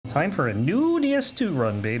Time for a new DS2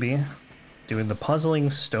 run, baby. Doing the Puzzling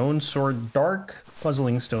Stone Sword, Dark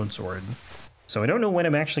Puzzling Stone Sword. So I don't know when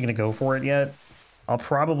I'm actually going to go for it yet. I'll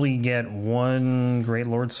probably get one Great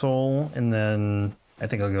Lord Soul, and then I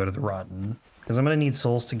think I'll go to the Rotten. Because I'm going to need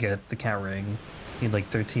souls to get the cat ring. Need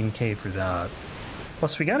like 13k for that.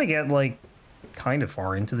 Plus we got to get like kind of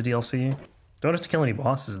far into the DLC. Don't have to kill any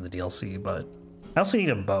bosses in the DLC, but I also need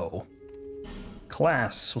a bow.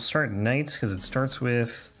 Class, we'll start Knights because it starts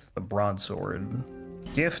with the Broadsword.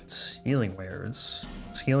 Gift, healing wares.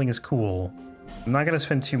 This healing is cool. I'm not going to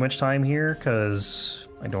spend too much time here because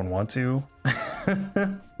I don't want to.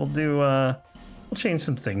 We'll change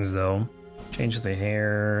some things though. Change the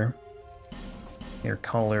hair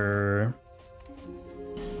color.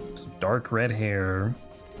 Some dark red hair.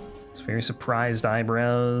 It's very surprised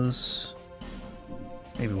eyebrows.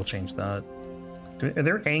 Maybe we'll change that. Are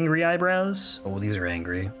there angry eyebrows? Oh, these are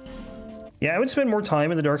angry. Yeah, I would spend more time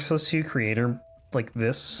in the Dark Souls 2 creator like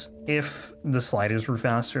this if the sliders were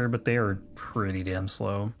faster, but they are pretty damn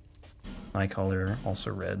slow. Eye color,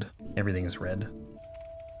 also red. Everything is red.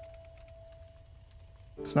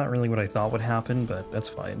 It's not really what I thought would happen, but that's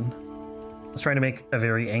fine. Let's try to make a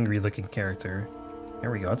very angry looking character. There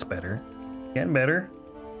we go, it's better. Getting better.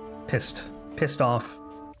 Pissed. Pissed off.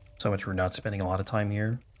 So much for not spending a lot of time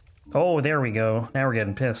here. Oh, there we go. Now we're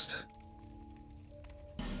getting pissed.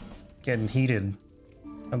 Getting heated.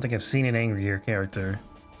 I don't think I've seen an angrier character.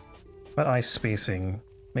 But eye spacing.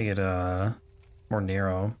 Make it, more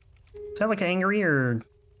narrow. Is that like angry or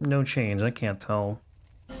no change? I can't tell.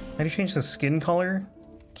 How do you change the skin color?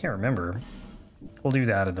 Can't remember. We'll do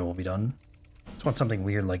that and then we'll be done. Just want something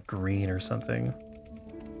weird like green or something.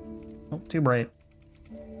 Oh, too bright.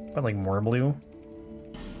 But like more blue.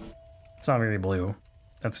 It's not very blue.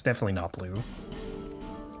 That's definitely not blue.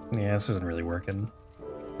 Yeah, this isn't really working.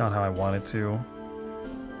 Not how I want it to.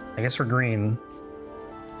 I guess we're green.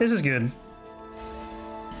 This is good.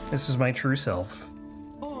 This is my true self.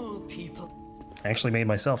 All people. I actually made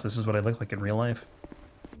myself. This is what I look like in real life.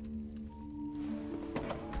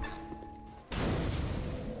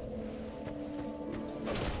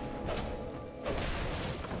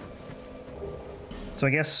 So I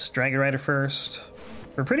guess Dragonrider first.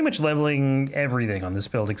 We're pretty much leveling everything on this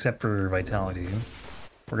build except for Vitality.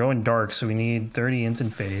 We're going dark, so we need 30 int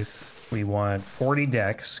and faith. We want 40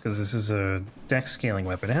 dex, because this is a dex scaling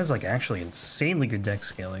weapon. It has like actually insanely good dex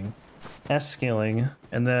scaling. S scaling,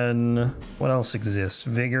 and then what else exists?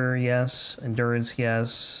 Vigor, yes. Endurance,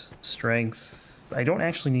 yes. Strength, I don't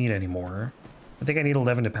actually need any more. I think I need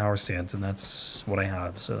 11 to power stance, and that's what I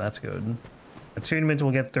have, so that's good. Attunement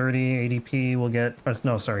will get 30, ADP will get,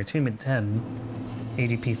 no, sorry, attunement 10,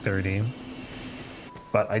 ADP 30.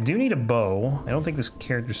 But I do need a bow. I don't think this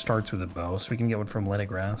character starts with a bow, so we can get one from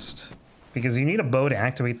Lenigrast. Because you need a bow to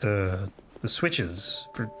activate the switches.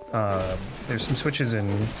 For there's some switches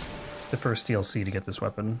in the first DLC to get this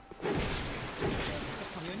weapon.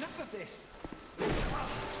 Enough of this.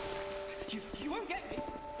 You won't get me.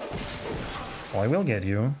 Well, I will get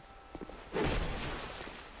you.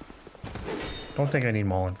 Don't think I need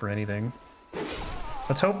Mullen for anything.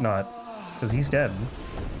 Let's hope not, because he's dead.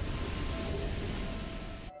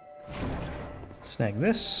 Snag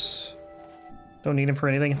this. Don't need him for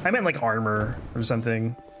anything. I meant like armor or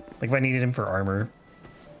something. Like if I needed him for armor.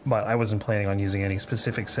 But I wasn't planning on using any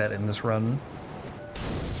specific set in this run.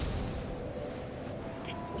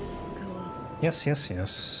 Yes, yes,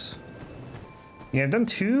 yes. Yeah, I've done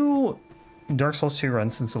 2 Dark Souls 2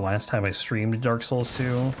 runs since the last time I streamed Dark Souls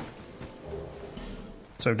 2.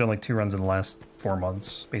 So I've done like 2 runs in the last 4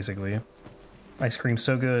 months, basically. Ice cream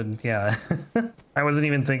so good, yeah. I wasn't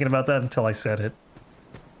even thinking about that until I said it.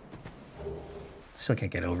 Still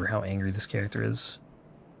can't get over how angry this character is.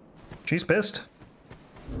 She's pissed.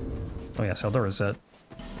 Oh yeah, Saldora set.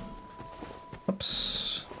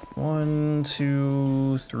 Oops. 1,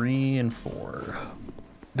 2, 3, and 4.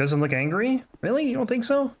 Doesn't look angry? Really? You don't think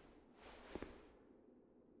so?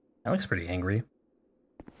 That looks pretty angry.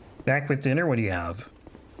 Back with dinner, what do you have?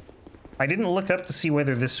 I didn't look up to see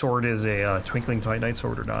whether this sword is a Twinkling Titanite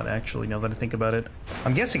sword or not, actually, now that I think about it.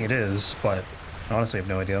 I'm guessing it is, but honestly I have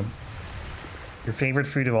no idea. Your favorite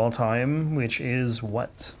food of all time, which is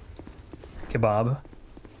what? Kebab.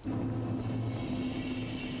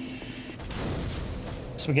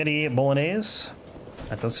 Spaghetti bolognese?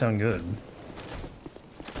 That does sound good.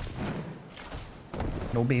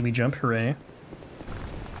 No baby jump, hooray.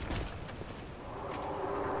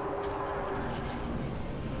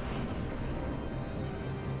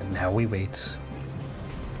 Now we wait.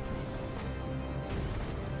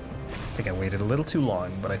 I think I waited a little too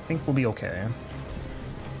long, but I think we'll be okay.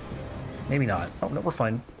 Maybe not. Oh, no, we're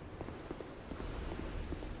fine.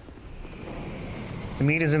 The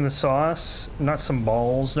meat is in the sauce, not some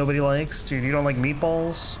balls nobody likes. Dude, you don't like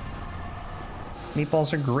meatballs?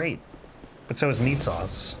 Meatballs are great, but so is meat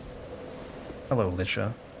sauce. Hello,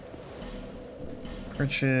 Lisha.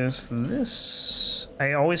 Purchase this.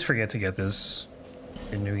 I always forget to get this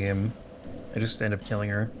in New Game. I just end up killing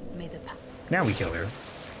her. Now we kill her.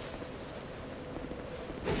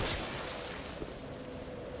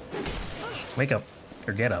 Wake up.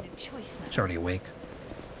 Or get up. She's already awake.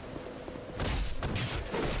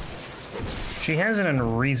 She has an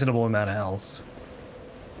unreasonable amount of health.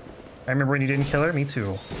 I remember when you didn't kill her? Me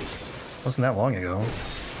too. Wasn't that long ago.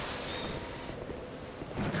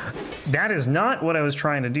 That is not what I was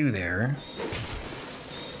trying to do there.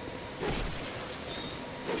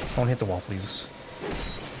 Don't hit the wall, please.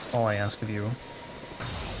 That's all I ask of you.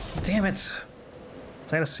 Damn it! Is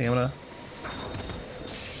that a stamina?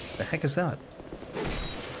 The heck is that?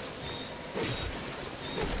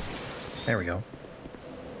 There we go.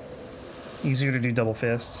 Easier to do double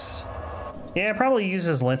fists. Yeah, it probably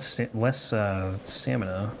uses less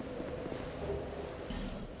stamina.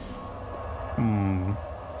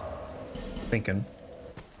 Thinking.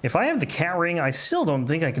 If I have the cat ring, I still don't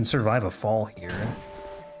think I can survive a fall here.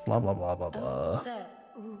 Blah, blah, blah, blah, blah.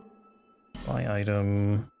 Buy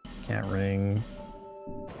item. Cat ring.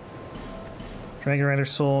 Dragonrider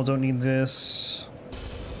soul, don't need this.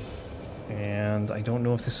 And I don't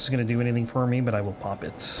know if this is going to do anything for me, but I will pop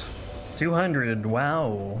it. 200,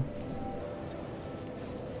 wow.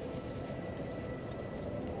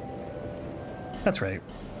 That's right.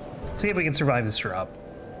 See if we can survive this drop.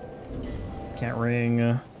 Cat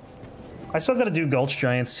ring. I still gotta do Gulch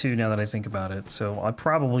Giants too now that I think about it, so I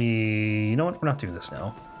probably... You know what? We're not doing this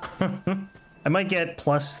now. I might get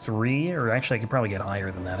 +3, or actually I could probably get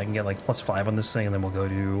higher than that. I can get like +5 on this thing, and then we'll go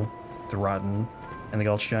to the Rotten and the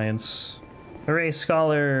Gulch Giants. Hooray,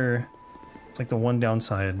 Scholar! It's like the one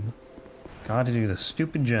downside. Gotta do the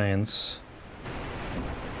stupid Giants.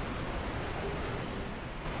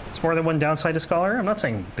 It's more than one downside to Scholar? I'm not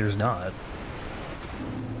saying there's not.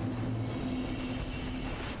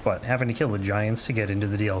 But having to kill the Giants to get into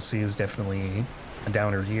the DLC is definitely a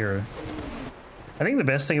downer here. I think the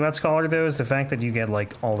best thing about Scholar, though, is the fact that you get,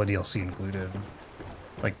 like, all the DLC included.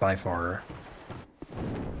 Like, by far.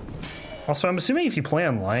 Also, I'm assuming if you play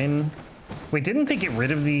online... Wait, didn't they get rid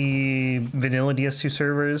of the vanilla DS2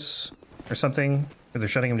 servers? Or something? Or they're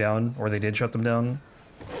shutting them down? Or they did shut them down?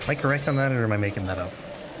 Am I correct on that, or am I making that up?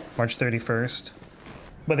 March 31st?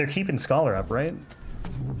 But they're keeping Scholar up, right?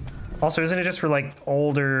 Also, isn't it just for, like,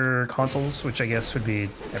 older consoles? Which I guess would be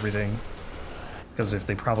everything. Because if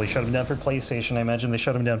they probably shut them down for PlayStation, I imagine they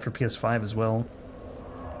shut them down for PS5 as well.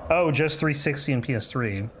 Oh, just 360 and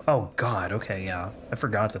PS3. Oh, God, okay, yeah. I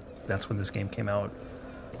forgot that that's when this game came out.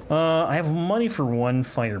 I have money for one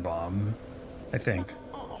firebomb, I think.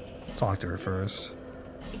 Talk to her first.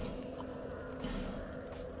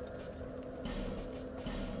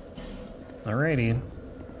 Alrighty.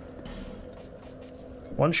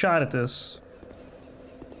 One shot at this.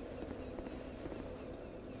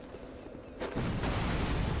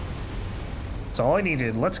 That's all I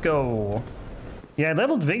needed. Let's go. Yeah, I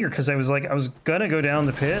leveled Vigor because I was like, I was gonna go down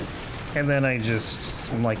the pit, and then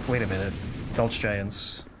I'm like, wait a minute. Gulch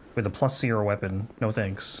Giants with a +0 weapon. No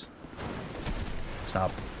thanks.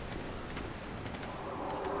 Stop.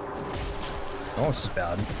 Oh, this is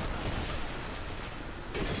bad.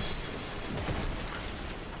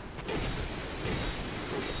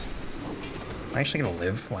 Am I actually gonna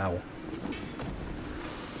live? Wow.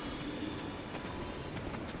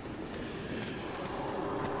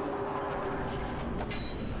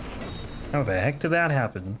 How the heck did that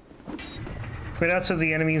happen? Quit out so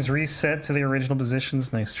the enemies reset to the original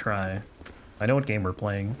positions. Nice try. I know what game we're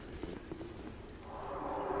playing.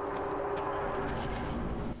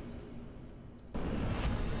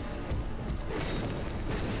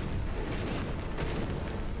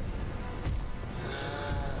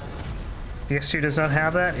 PS2 does not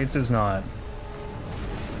have that? It does not.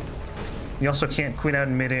 You also can't quit out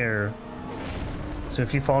in midair. So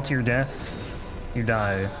if you fall to your death, you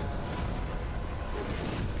die.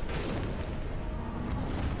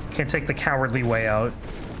 Can't take the cowardly way out.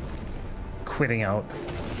 Quitting out.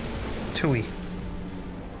 Tui.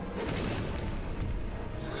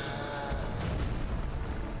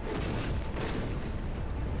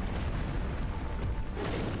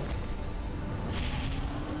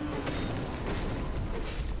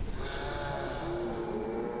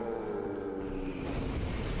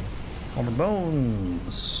 All the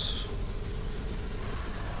bones.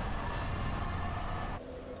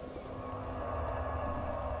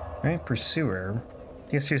 Alright, Pursuer.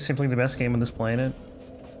 PS2 is simply the best game on this planet.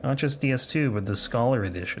 Not just DS2, but the Scholar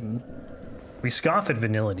Edition. We scoff at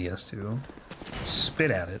vanilla DS2.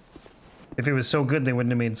 Spit at it. If it was so good, they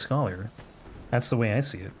wouldn't have made Scholar. That's the way I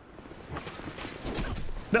see it.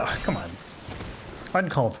 No, come on.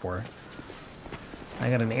 Uncalled for. I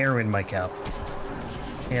got an arrow in my cap.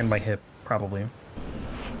 And my hip, probably.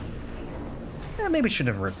 Yeah, maybe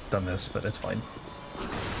shouldn't have done this, but it's fine.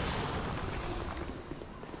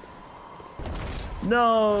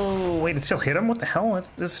 No! Wait, it still hit him? What the hell?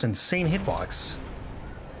 This is an insane hitbox.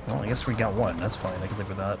 Well, I guess we got one. That's fine. I can live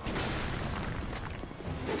with that.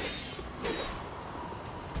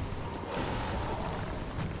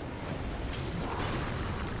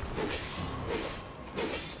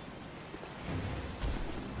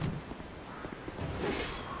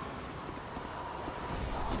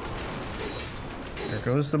 There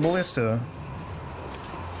goes the ballista.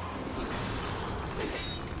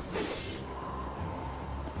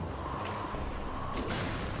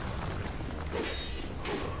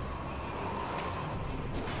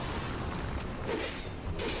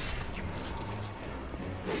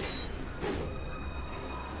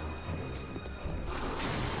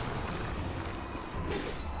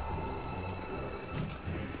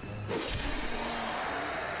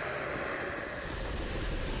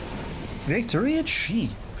 Victory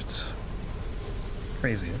achieved.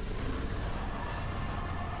 Crazy.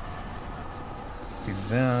 Do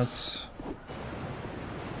that. So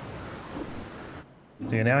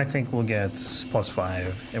yeah, now I think we'll get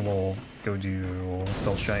 +5 and we'll go do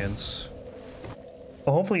Belch Giants.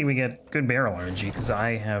 Well, hopefully we get good barrel RNG because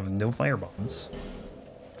I have no fire bombs.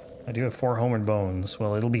 I do have 4 Homeward Bones.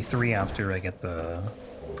 Well, it'll be 3 after I get the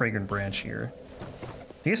Fragrant Branch here.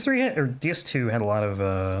 DS3 or DS2 had a lot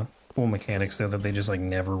of cool mechanics though that they just like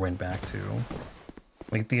never went back to.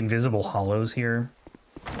 Like the invisible hollows here.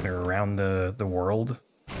 They're around the world.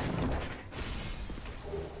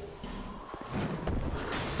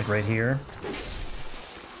 Like right here.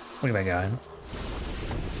 Look at that guy.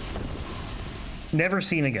 Never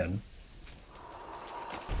seen again.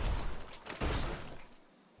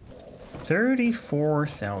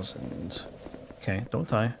 34,000. Okay, don't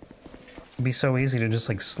die. It'd be so easy to just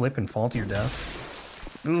like slip and fall to your death.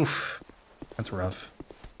 Oof, that's rough.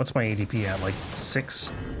 What's my ADP at? Like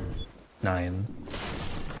 6? 9.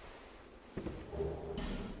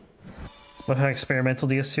 Love how experimental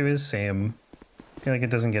DS2 is. Same. I feel like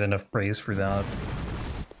it doesn't get enough praise for that.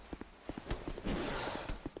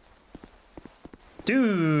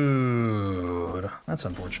 Dude, that's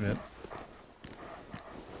unfortunate.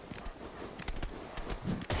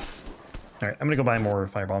 Alright, I'm gonna go buy more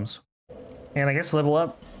firebombs. And I guess level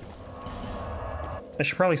up. I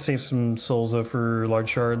should probably save some souls though for large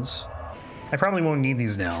shards. I probably won't need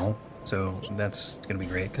these now, so that's gonna be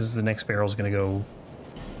great because the next barrel's gonna go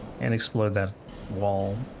and explode that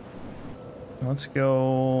wall. Let's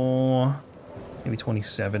go maybe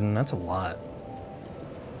 27. That's a lot.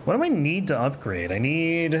 What do I need to upgrade? I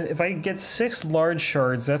need, if I get 6 large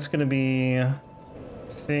shards, that's gonna be, I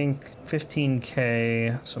think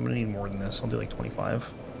 15k. So I'm gonna need more than this. I'll do like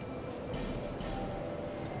 25.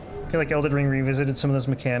 I feel like Elden Ring revisited some of those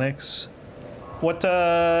mechanics. What,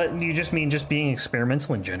 do you just mean just being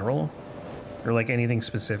experimental in general? Or like anything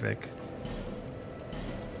specific?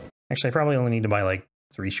 Actually, I probably only need to buy like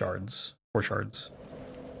 3 shards, 4 shards.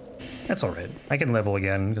 That's alright. I can level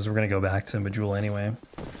again, because we're gonna go back to Majula anyway.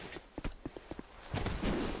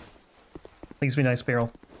 Please be nice,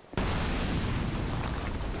 barrel.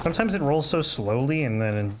 Sometimes it rolls so slowly, and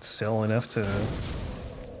then it's still enough to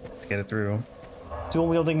get it through. Dual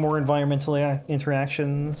wielding, more environmental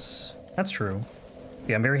interactions. That's true.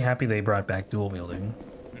 Yeah, I'm very happy they brought back dual wielding.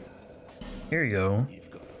 Here you go.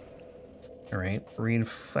 Alright,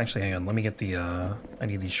 actually, hang on, let me get the, I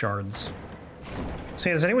need these shards. So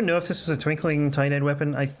yeah, does anyone know if this is a twinkling tight-end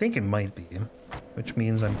weapon? I think it might be, which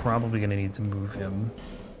means I'm probably gonna need to move him.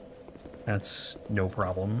 That's no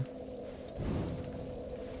problem.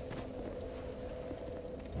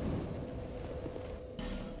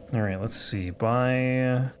 Alright, let's see.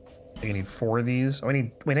 I think I need 4 of these. Oh,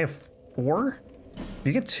 wait, I have 4? Do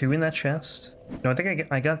you get 2 in that chest? No, I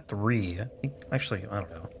think I got 3. Actually, I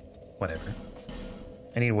don't know. Whatever.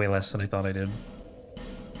 I need way less than I thought I did.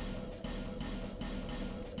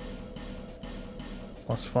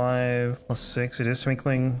 +5, +6. It is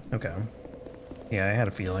twinkling. Okay. Yeah, I had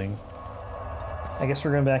a feeling. I guess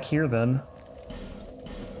we're going back here then.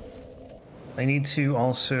 I need to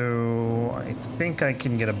also... I think I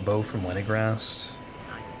can get a bow from Lenigrast.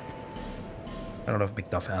 I don't know if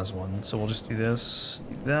McDuff has one, so we'll just do this.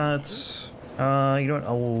 Do that. You know what?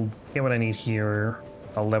 I'll get what I need here.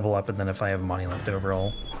 I'll level up, and then if I have money left over,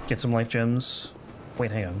 I'll get some life gems.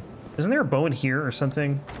 Wait, hang on. Isn't there a bow in here or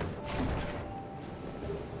something?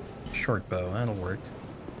 Short bow, that'll work.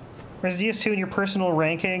 Where's DS2 in your personal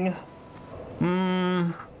ranking?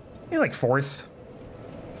 Maybe like 4th.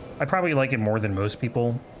 I probably like it more than most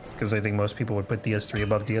people, because I think most people would put DS3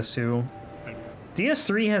 above DS2.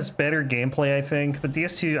 DS3 has better gameplay, I think, but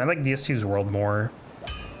DS2, I like DS2's world more.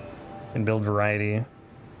 And build variety.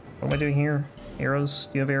 What am I doing here? Arrows?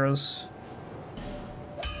 Do you have arrows?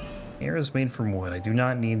 Arrows made from wood. I do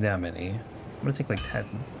not need that many. I'm gonna take like 10.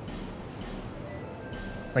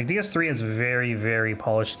 Like, DS3 has very, very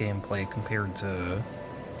polished gameplay compared to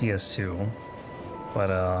DS2. But,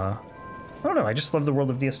 I don't know, I just love the world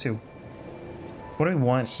of DS2. What do we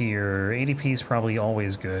want here? ADP is probably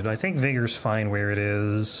always good. I think Vigor's fine where it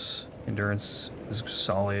is. Endurance is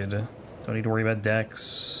solid. Don't need to worry about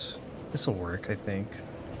Dex. This'll work, I think.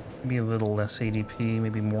 Maybe a little less ADP,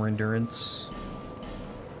 maybe more Endurance.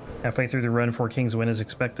 Halfway through the run, 4 Kings win as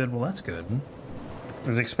expected. Well, that's good.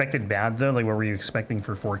 Was expected bad, though? Like, what were you expecting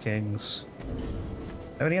for 4 Kings?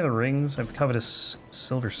 Have any other rings? I have the covetous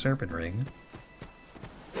Silver Serpent ring.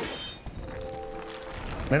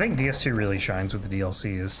 I think DS2 really shines with the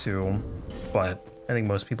DLCs, too. But I think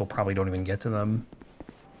most people probably don't even get to them.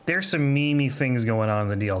 There's some memey things going on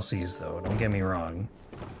in the DLCs, though. Don't get me wrong.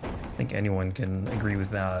 I think anyone can agree with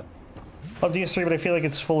that. Love DS3, but I feel like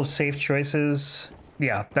it's full of safe choices.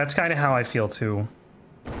 Yeah, that's kind of how I feel, too.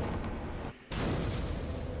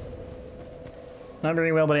 Not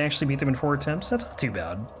very well, but I actually beat them in 4 attempts. That's not too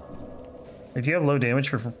bad. If you have low damage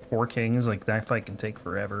for 4 Kings, like, that fight can take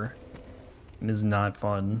forever. It is not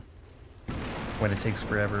fun when it takes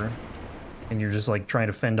forever. And you're just, like, trying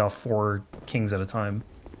to fend off 4 Kings at a time.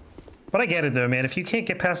 But I get it, though, man. If you can't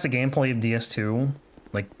get past the gameplay of DS2,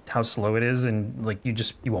 like, how slow it is, and, like, you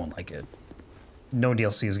won't like it. No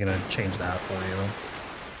DLC is gonna change that for you.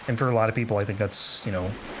 And for a lot of people, I think that's, you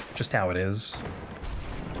know, just how it is.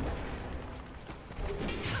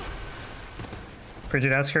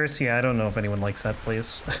 Frigid Outskirts? Yeah, I don't know if anyone likes that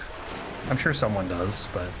place. I'm sure someone does,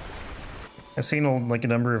 but I've seen like a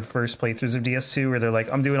number of first playthroughs of DS2 where they're like,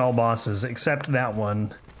 I'm doing all bosses except that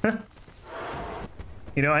one.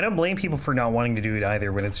 You know, I don't blame people for not wanting to do it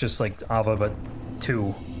either when it's just like Ava but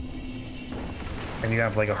 2. And you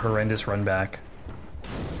have like a horrendous run back.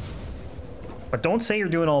 But don't say you're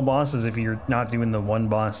doing all bosses if you're not doing the one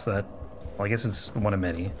boss that, well, I guess it's one of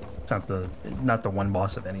many. It's not the one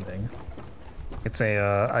boss of anything. It's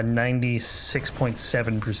a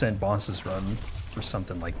 96.7% bosses run, or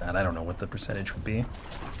something like that. I don't know what the percentage would be.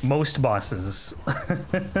 Most bosses.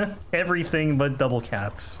 Everything but double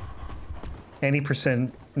cats. Any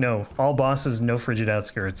percent, no. All bosses, no frigid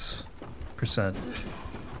outskirts. Percent.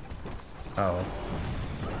 Oh.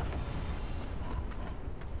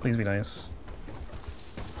 Please be nice.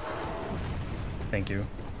 Thank you.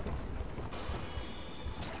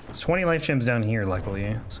 There's 20 life gems down here,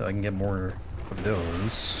 luckily, so I can get more of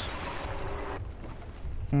those.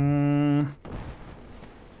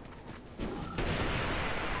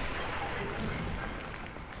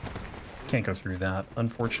 Can't go through that,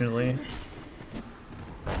 unfortunately.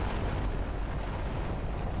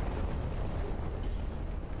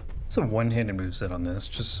 It's a one-handed moveset on this.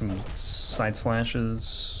 Just some side slashes,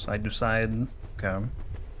 side to side. Okay.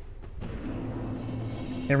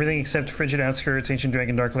 Everything except Frigid Outskirts, Ancient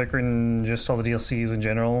Dragon, Dark Liquor, and just all the DLCs in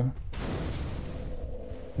general.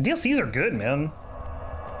 DLCs are good, man.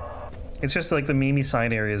 It's just like the memey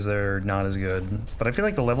side areas that are not as good. But I feel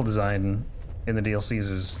like the level design in the DLCs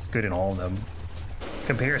is good in all of them.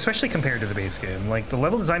 Especially compared to the base game. Like, the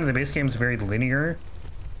level design in the base game is very linear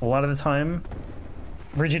a lot of the time.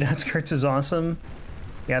 Frigid Outskirts is awesome.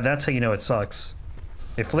 Yeah, that's how you know it sucks.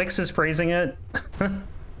 If Flix is praising it...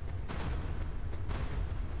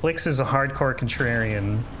 Flix is a hardcore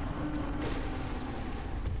contrarian.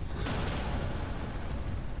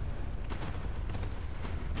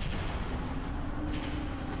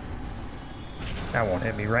 That won't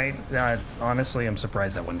hit me, right? Honestly, I'm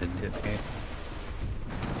surprised that one didn't hit me.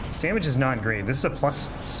 This damage is not great. This is a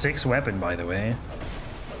 +6 weapon, by the way.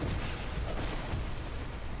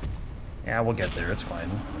 Yeah, we'll get there. It's fine.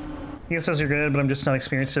 ESOs are good, but I'm just not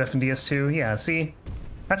experienced enough in DS2. Yeah, see?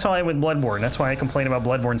 That's how I am with Bloodborne. That's why I complain about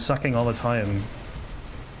Bloodborne sucking all the time.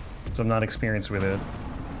 Because I'm not experienced with it.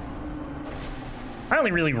 I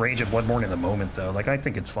only really rage at Bloodborne in the moment, though. Like, I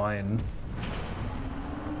think it's fine.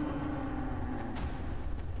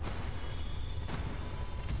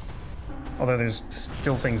 Although there's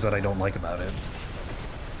still things that I don't like about it.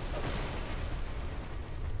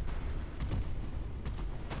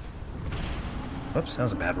 Oops, that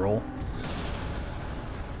was a bad roll.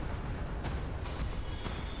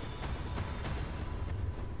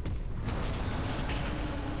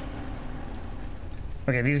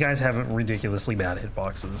 Okay, these guys have ridiculously bad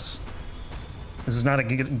hitboxes. This is not a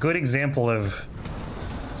good example of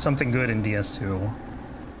something good in DS2.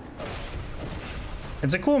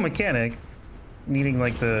 It's a cool mechanic, needing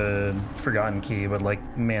like the forgotten key, but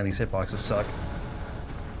like, man, these hitboxes suck.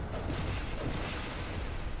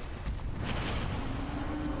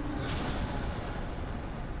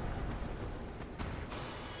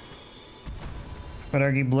 I'd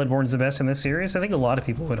argue Bloodborne's the best in this series. I think a lot of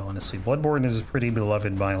people would, honestly. Bloodborne is pretty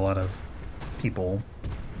beloved by a lot of people.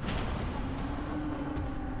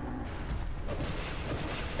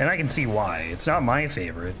 And I can see why. It's not my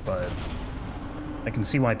favorite, but I can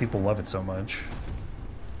see why people love it so much.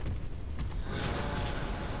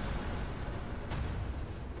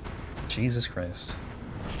 Jesus Christ.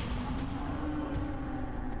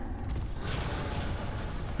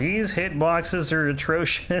 These hitboxes are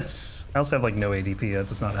atrocious. I also have like no ADP, that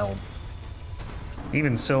does not help.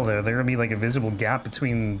 Even still though, there will be like a visible gap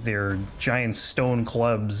between their giant stone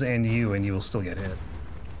clubs and you will still get hit.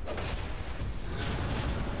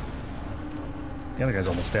 The other guy's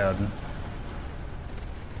almost dead.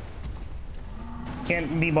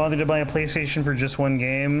 Can't be bothered to buy a PlayStation for just one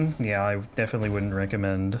game? Yeah, I definitely wouldn't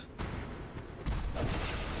recommend.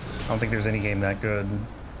 I don't think there's any game that good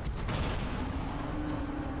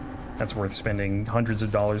that's worth spending hundreds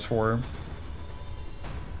of dollars for.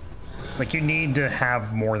 Like, you need to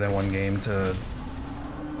have more than one game to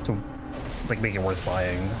like make it worth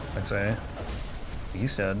buying, I'd say.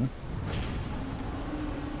 He's dead.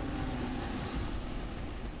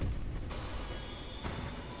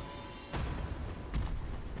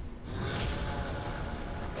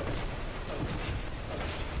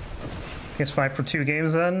 Guess 5 for 2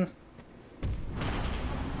 games then?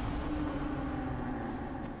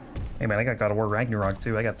 Hey man, I got God of War Ragnarok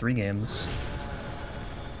too. I got 3 games.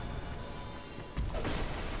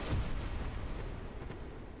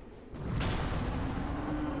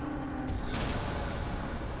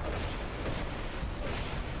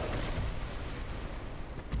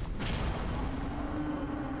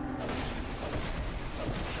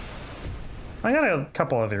 I got a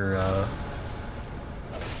couple other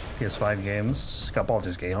PS5 games. Got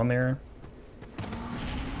Baldur's Gate on there.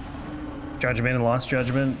 Judgment and Lost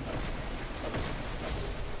Judgment.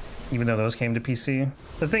 Even though those came to PC.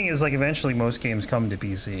 The thing is, like, eventually most games come to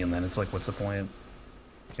PC, and then it's like, what's the point?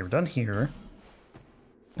 Okay, we're done here.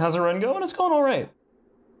 How's the run going? It's going alright.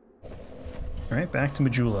 Alright, back to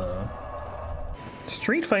Majula.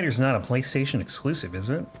 Street Fighter's not a PlayStation exclusive, is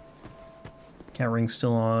it? Cat Ring's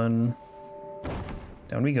still on.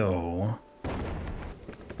 Down we go.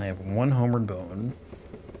 I have 1 Homeward Bone.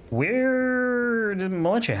 Where did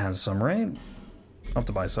Malachi has some, right? I'll have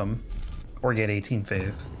to buy some. Or get 18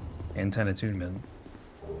 Faith and 10 Attunement.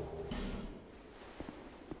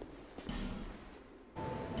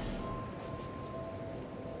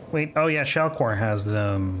 Wait, oh yeah, Shalquar has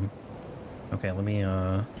them. Okay, let me,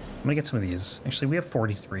 I'm gonna get some of these. Actually, we have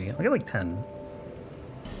 43. I'll get like 10.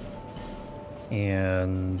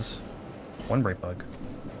 And 1 Bright Bug.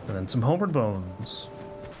 And then some Homeward Bones.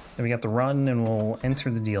 Then we got the run, and we'll enter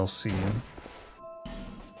the DLC.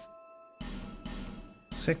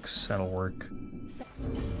 6, that'll work.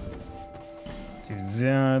 Do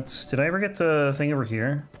that. Did I ever get the thing over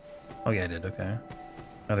here? Oh yeah, I did, okay.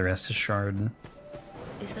 Another Estus shard.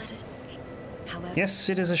 Is that it? However, Yes,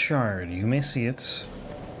 it is a shard. You may see it.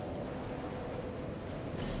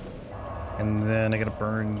 And then I gotta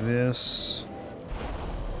burn this.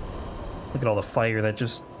 Look at all the fire that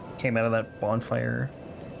just came out of that bonfire.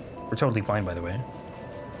 We're totally fine, by the way.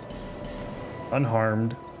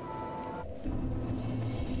 Unharmed.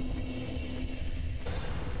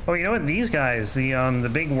 Oh, you know what? These guys, the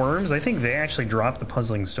big worms, I think they actually dropped the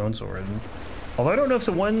Puzzling Stone Sword. Although I don't know if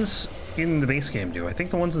the ones in the base game do. I think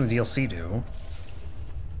the ones in the DLC do.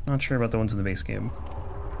 Not sure about the ones in the base game.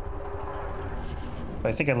 But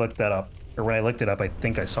I think I looked that up. Or when I looked it up, I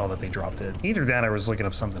think I saw that they dropped it. Either that or I was looking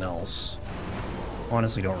up something else.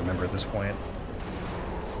 Honestly, don't remember at this point.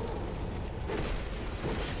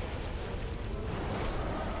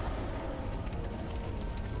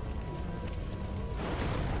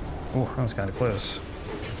 Oh, that was kind of close.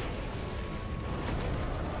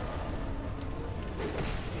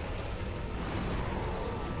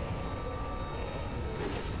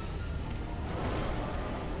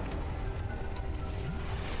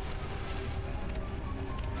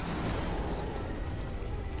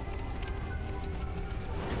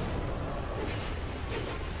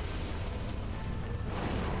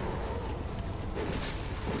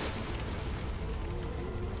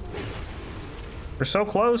 We're so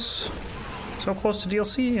close. So close to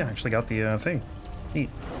DLC. I actually got the thing.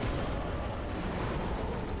 Neat.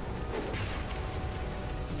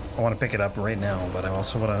 I want to pick it up right now, but I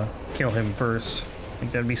also want to kill him first. I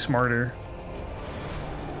think that'd be smarter.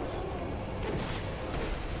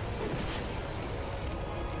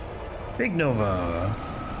 Big Nova.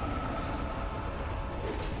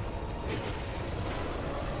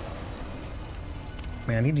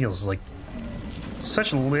 Man, he deals like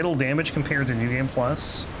such little damage compared to New Game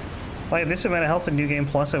Plus. If I had this amount of health in New Game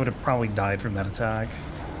Plus, I would have probably died from that attack.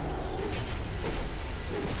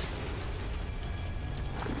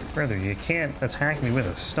 Brother, you can't attack me with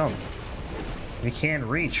a stump. You can't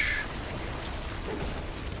reach.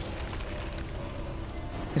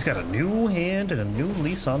 He's got a new hand and a new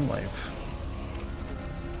lease on life.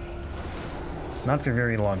 Not for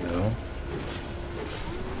very long, though.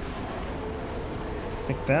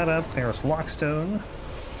 Pick that up. There's Lockstone.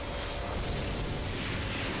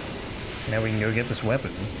 Now we can go get this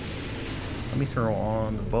weapon. Let me throw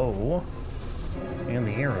on the bow and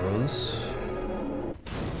the arrows.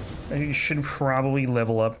 I should probably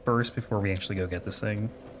level up first before we actually go get this thing,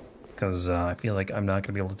 because I feel like I'm not going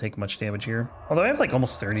to be able to take much damage here. Although I have like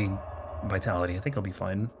almost 30 vitality. I think I'll be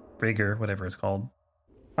fine. Vigor, whatever it's called.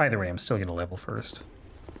 Either way, I'm still going to level first.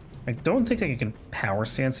 I don't think I can power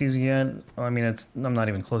stance these yet. I mean, I'm not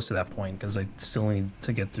even close to that point, because I still need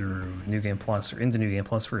to get through New Game Plus, or into New Game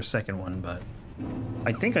Plus for a second one, but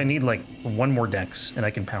I think I need like one more dex, and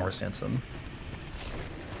I can power stance them.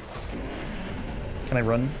 Can I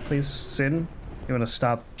run, please, Sin? You want to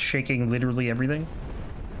stop shaking literally everything?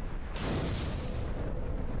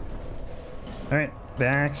 Alright,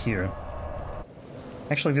 back here.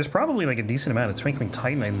 Actually, there's probably like a decent amount of Twinkling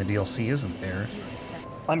Titanite in the DLC, isn't there?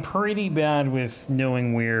 I'm pretty bad with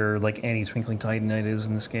knowing where like any Twinkling Titanite is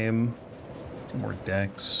in this game. 2 more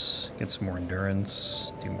dex, get some more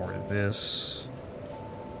endurance, do more of this.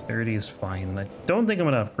 30 is fine. I don't think I'm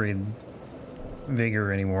gonna upgrade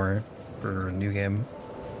Vigor anymore for a new game.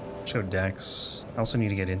 Show dex. I also need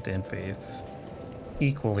to get into Faith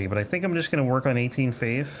equally, but I think I'm just gonna work on 18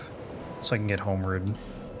 Faith so I can get Homeward.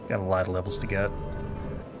 Got a lot of levels to get.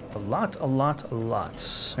 A lot.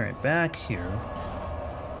 Alright, back here.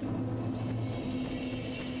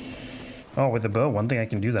 Oh, with the bow, one thing I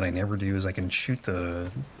can do that I never do is I can shoot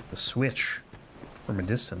the switch from a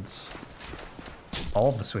distance. All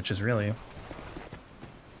of the switches, really.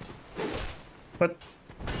 But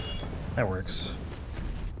that works.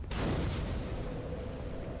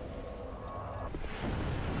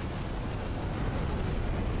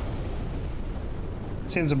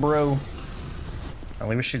 Sin's a bro. I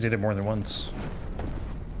only wish you did it more than once.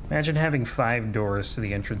 Imagine having 5 doors to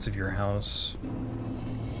the entrance of your house.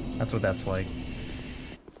 That's what that's like.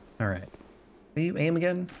 Alright. Do you aim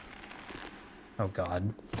again? Oh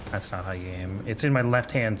god. That's not how you aim. It's in my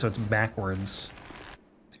left hand, so it's backwards.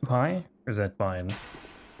 Too high? Or is that fine?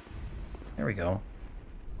 There we go.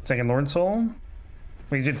 Second Lord Soul?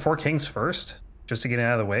 Wait, you did 4 kings first? Just to get it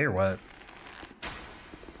out of the way, or what?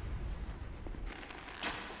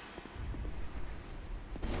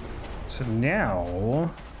 So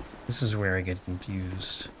now, this is where I get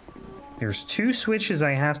confused. There's 2 switches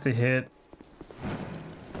I have to hit.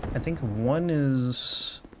 I think one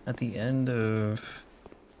is at the end of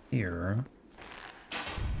here.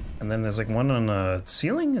 And then there's like one on a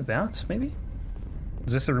ceiling? Is that maybe?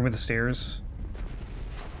 Is this the room with the stairs?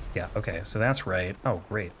 Yeah, okay, so that's right. Oh,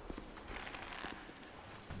 great.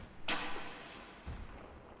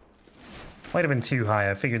 Might have been too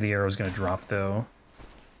high. I figured the arrow was gonna drop though.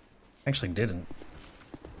 Actually didn't.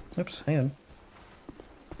 Oops, hang on.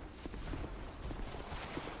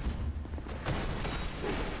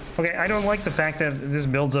 Okay, I don't like the fact that this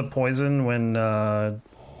builds up poison when I'm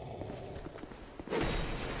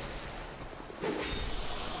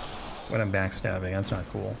backstabbing. That's not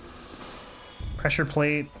cool. Pressure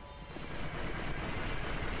plate.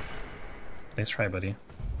 Nice try, buddy.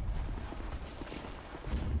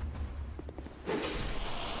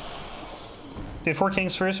 Did 4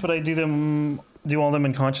 kings first, but I do all of them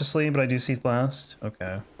unconsciously, but I do Seath last.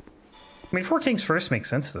 Okay. I mean, 4 kings first makes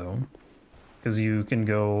sense though, because you can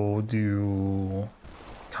go do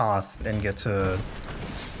Koth and get to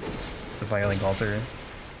the Firelink Altar.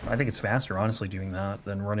 I think it's faster, honestly, doing that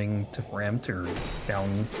than running to Rampt or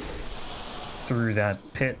down through that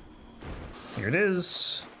pit. Here it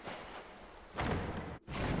is.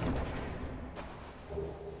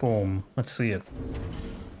 Boom. Let's see it.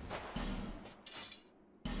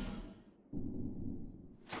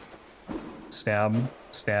 Stab,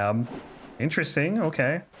 stab. Interesting,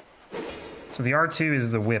 okay. So the R2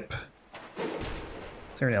 is the whip.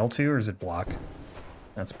 Is there an L2 or is it block?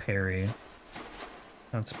 That's parry.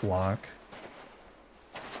 That's block.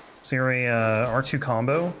 Is there a R2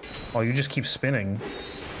 combo? Oh, you just keep spinning.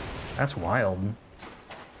 That's wild.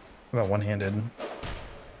 What about one-handed?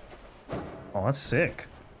 Oh, that's sick.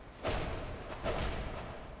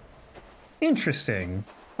 Interesting.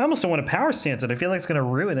 I almost don't want to power stance it. I feel like it's going to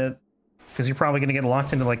ruin it. Because you're probably going to get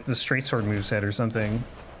locked into, like, the straight sword moveset or something.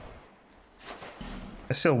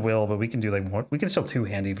 I still will, but we can do, like, one. We can still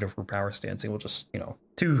two-hand even if we're power stancing. We'll just, you know,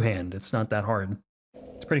 two-hand. It's not that hard.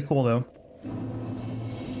 It's pretty cool, though.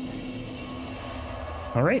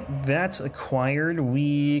 Alright, that's acquired.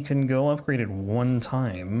 We can go upgrade it one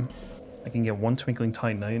time. I can get one Twinkling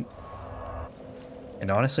Titanite.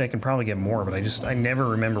 And honestly, I can probably get more, but I never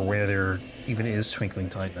remember where there even is Twinkling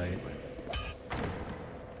Titanite.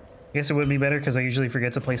 I guess it would be better because I usually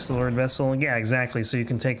forget to place the Lord Vessel. Yeah, exactly, so you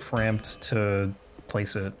can take Framped to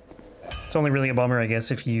place it. It's only really a bummer, I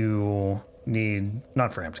guess, if you need...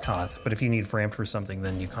 Not Framped, Koth, but if you need Framped for something,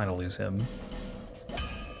 then you kind of lose him.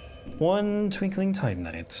 One Twinkling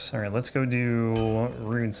Titanite. Alright, let's go do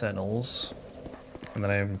Rune Sentinels. And then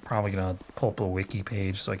I'm probably gonna pull up a wiki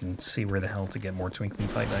page so I can see where the hell to get more Twinkling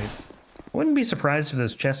Titanite. I wouldn't be surprised if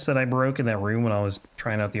those chests that I broke in that room when I was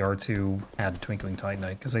trying out the R2 had Twinkling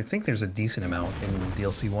Titanite, because I think there's a decent amount in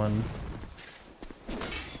DLC 1.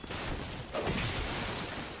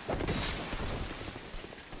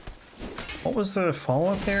 What was the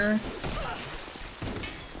follow-up there?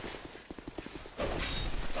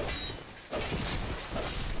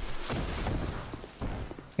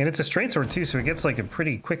 And it's a straight sword too, so it gets like a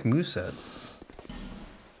pretty quick moveset.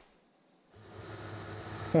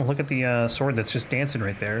 Oh, look at the sword that's just dancing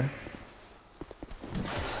right there.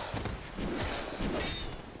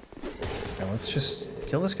 Now let's just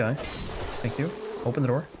kill this guy. Thank you. Open the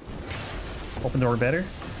door. Open the door better.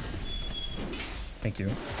 Thank you.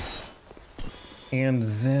 And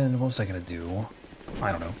then, what was I gonna do?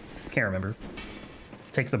 I don't know. Can't remember.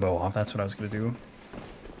 Take the bow off, that's what I was gonna do.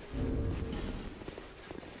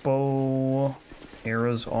 Bow,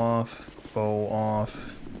 arrows off, bow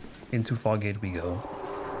off, into Foggate we go.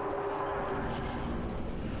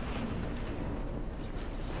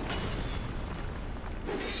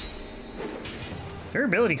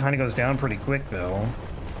 Durability kind of goes down pretty quick though.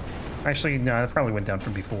 Actually, no, that probably went down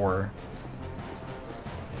from before.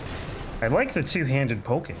 I like the two-handed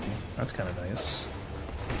poking. That's kind of nice.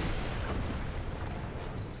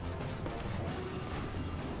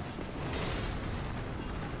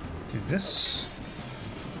 Do this.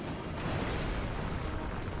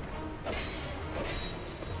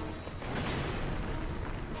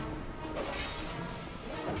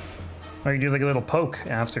 Oh, you do like a little poke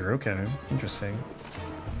after. Okay, interesting.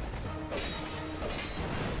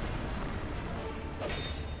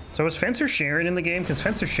 So is Fencer Sharon in the game? Because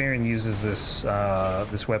Fencer Sharon uses this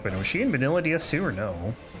this weapon. Was she in vanilla DS2 or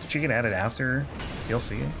no? Did she get added after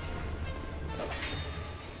DLC?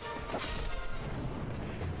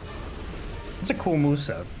 It's a cool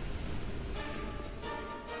moveset.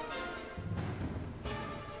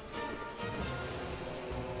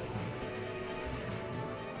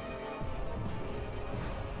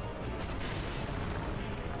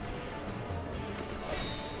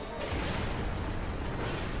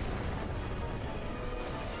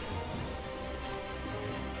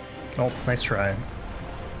 Oh, nice try.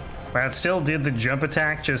 Wow, it still did the jump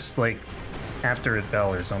attack just like after it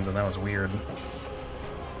fell or something. That was weird.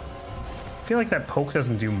 I feel like that poke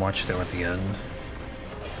doesn't do much though at the end.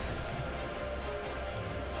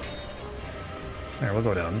 Alright, we'll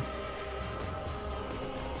go down.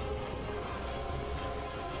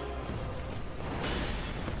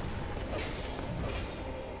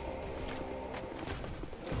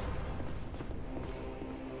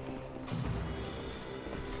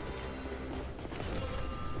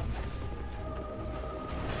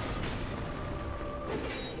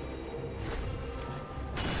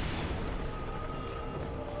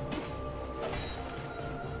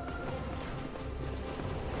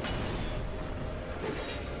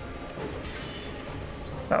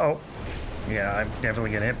 Uh-oh. Yeah, I'm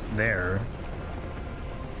definitely gonna hit there.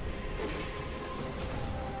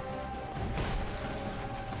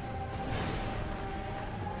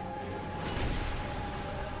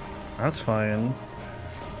 That's fine.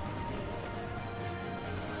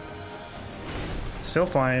 Still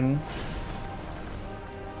fine.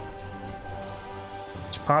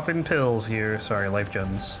 Just popping pills here. Sorry, life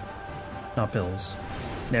gems. Not pills.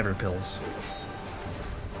 Never pills.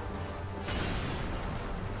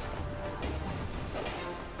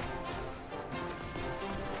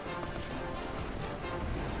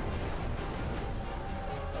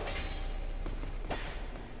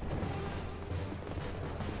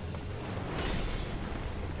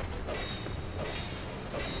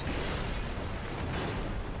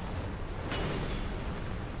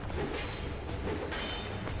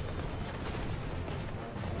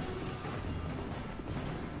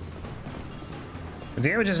 The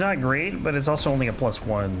damage is not great, but it's also only a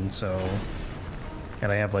 +1, so...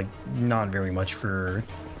 And I have, like, not very much for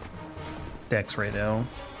Dex right now.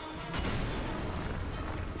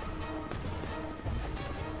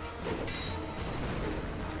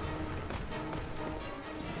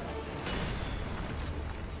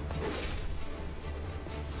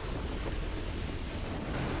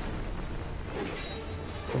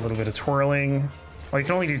 A little bit of twirling. Oh, you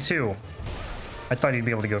can only do 2. I thought you'd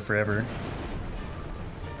be able to go forever.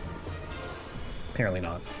 Apparently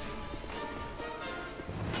not.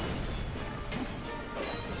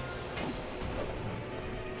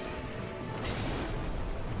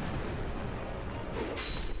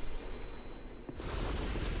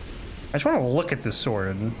 I just want to look at this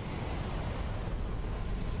sword.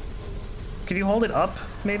 Can you hold it up,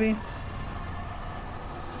 maybe?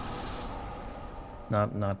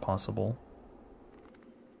 Not possible.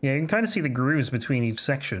 Yeah, you can kind of see the grooves between each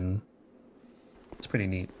section. It's pretty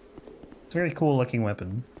neat. It's a very cool looking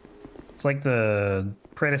weapon. It's like the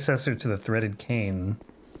predecessor to the threaded cane.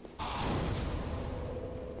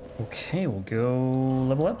 Okay, we'll go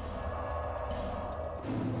level up.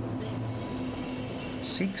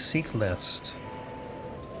 Seek list.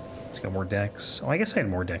 It's got more decks. Oh, I guess I had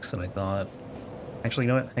more decks than I thought. Actually,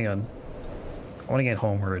 you know what? Hang on. I want to get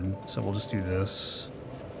homeward, so we'll just do this.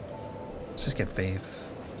 Let's just get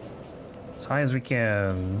faith. As high as we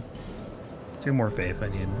can. 2 more faith I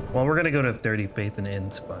need. Well, we're gonna go to 30 faith and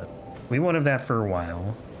int, but we won't have that for a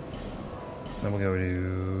while. Then we'll go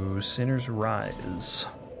to Sinner's Rise.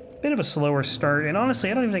 Bit of a slower start, and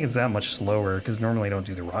honestly, I don't even think it's that much slower, because normally I don't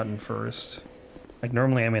do the Rotten first. Like,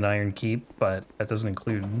 normally I'm in Iron Keep, but that doesn't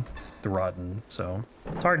include the Rotten, so...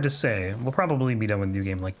 It's hard to say. We'll probably be done with the new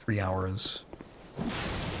game in like 3 hours.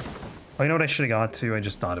 Oh, you know what I should have got to? I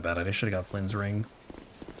just thought about it. I should have got Flynn's Ring.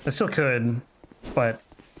 I still could, but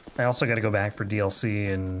I also got to go back for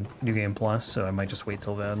DLC and New Game Plus, so I might just wait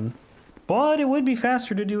till then. But it would be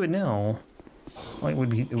faster to do it now. Well, it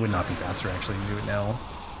would not be faster, actually, to do it now.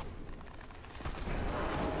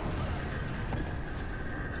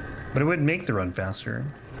 But it would make the run faster,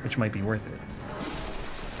 which might be worth it.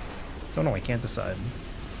 Don't know, I can't decide.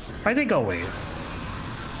 I think I'll wait.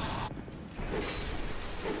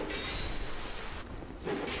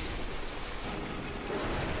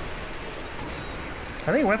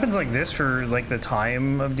 I think weapons like this for like the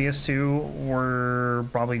time of DS2 were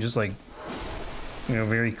probably just like, you know,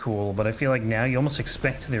 very cool, but I feel like now you almost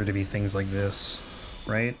expect there to be things like this,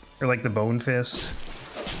 right? Or like the Bone Fist.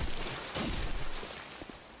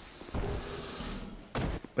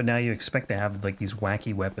 But now you expect to have like these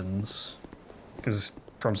wacky weapons, because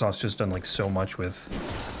FromSoft's just done like so much with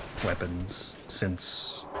weapons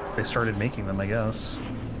since they started making them, I guess.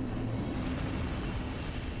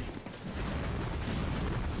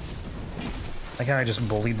 Like how I just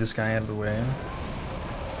bullied this guy out of the way.